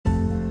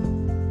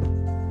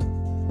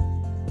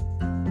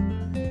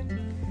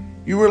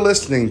You are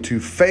listening to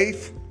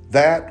Faith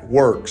That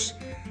Works,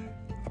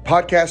 a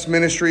podcast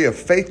ministry of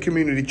Faith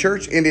Community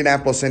Church,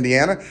 Indianapolis,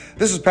 Indiana.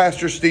 This is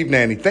Pastor Steve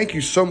Nanny. Thank you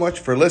so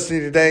much for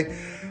listening today.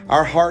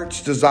 Our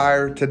heart's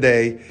desire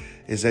today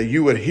is that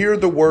you would hear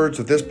the words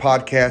of this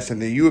podcast and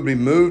that you would be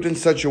moved in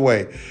such a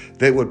way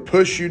that would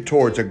push you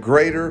towards a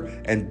greater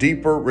and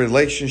deeper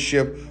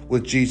relationship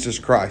with Jesus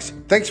Christ.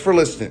 Thanks for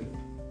listening.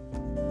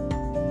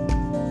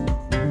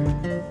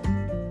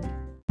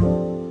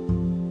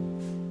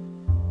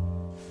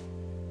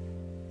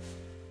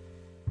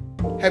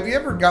 Have you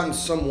ever gotten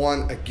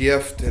someone a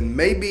gift and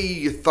maybe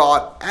you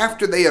thought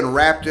after they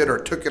unwrapped it or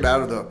took it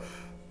out of the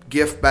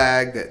gift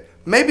bag that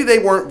maybe they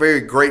weren't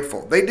very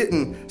grateful? They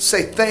didn't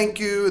say thank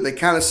you. They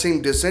kind of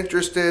seemed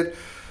disinterested,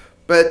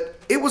 but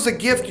it was a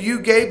gift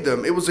you gave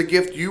them. It was a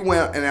gift you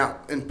went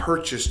out and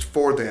purchased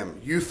for them.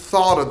 You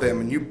thought of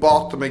them and you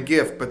bought them a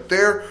gift, but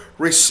their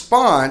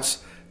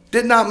response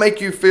did not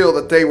make you feel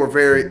that they were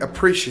very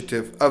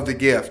appreciative of the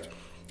gift.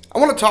 I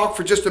want to talk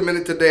for just a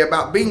minute today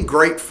about being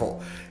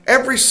grateful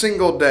every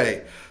single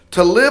day,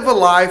 to live a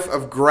life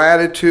of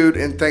gratitude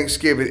and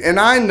thanksgiving. And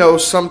I know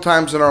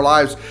sometimes in our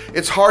lives,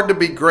 it's hard to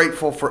be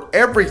grateful for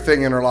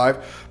everything in our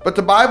life, but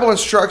the Bible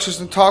instructs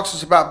us and talks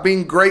us about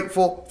being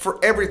grateful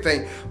for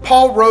everything.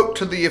 Paul wrote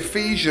to the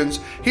Ephesians,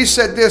 he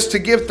said this, to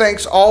give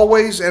thanks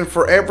always and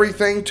for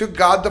everything to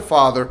God the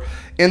Father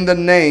in the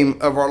name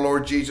of our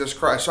Lord Jesus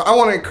Christ. So I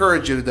want to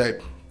encourage you today.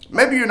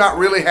 Maybe you're not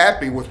really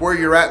happy with where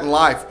you're at in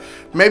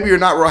life. Maybe you're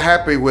not real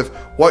happy with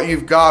what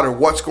you've got or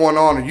what's going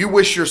on, and you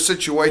wish your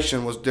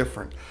situation was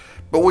different.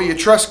 But will you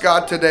trust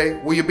God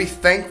today? Will you be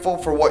thankful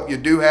for what you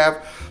do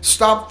have?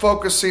 Stop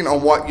focusing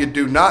on what you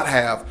do not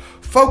have.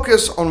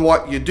 Focus on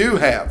what you do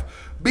have.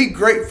 Be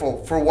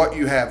grateful for what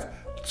you have.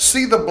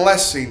 See the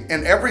blessing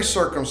in every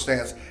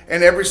circumstance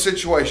and every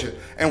situation,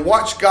 and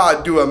watch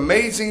God do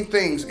amazing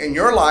things in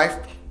your life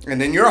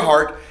and in your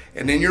heart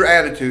and in your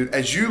attitude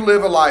as you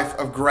live a life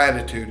of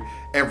gratitude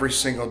every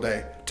single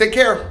day. Take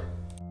care.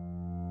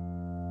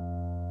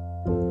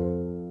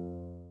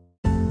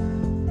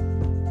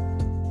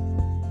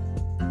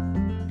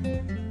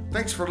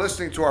 Thanks for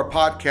listening to our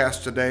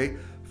podcast today.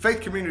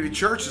 Faith Community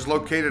Church is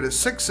located at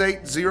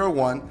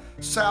 6801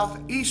 South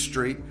East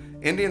Street,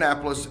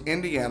 Indianapolis,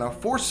 Indiana,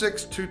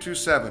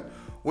 46227.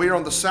 We are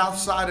on the south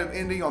side of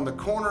Indy on the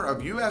corner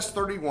of US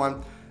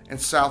 31 and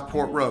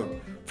Southport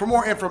Road. For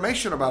more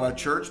information about our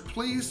church,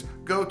 please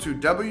go to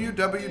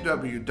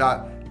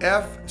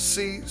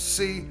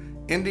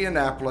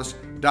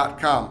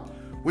www.fccindianapolis.com.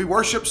 We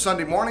worship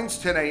Sunday mornings,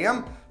 10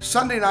 a.m.,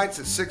 Sunday nights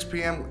at 6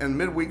 p.m., and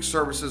midweek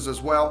services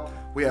as well.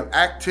 We have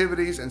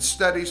activities and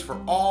studies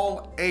for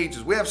all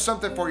ages. We have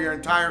something for your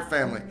entire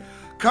family.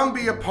 Come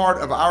be a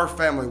part of our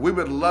family. We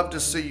would love to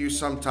see you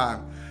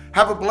sometime.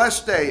 Have a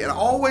blessed day, and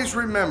always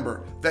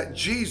remember that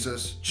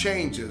Jesus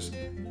changes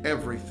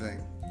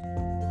everything.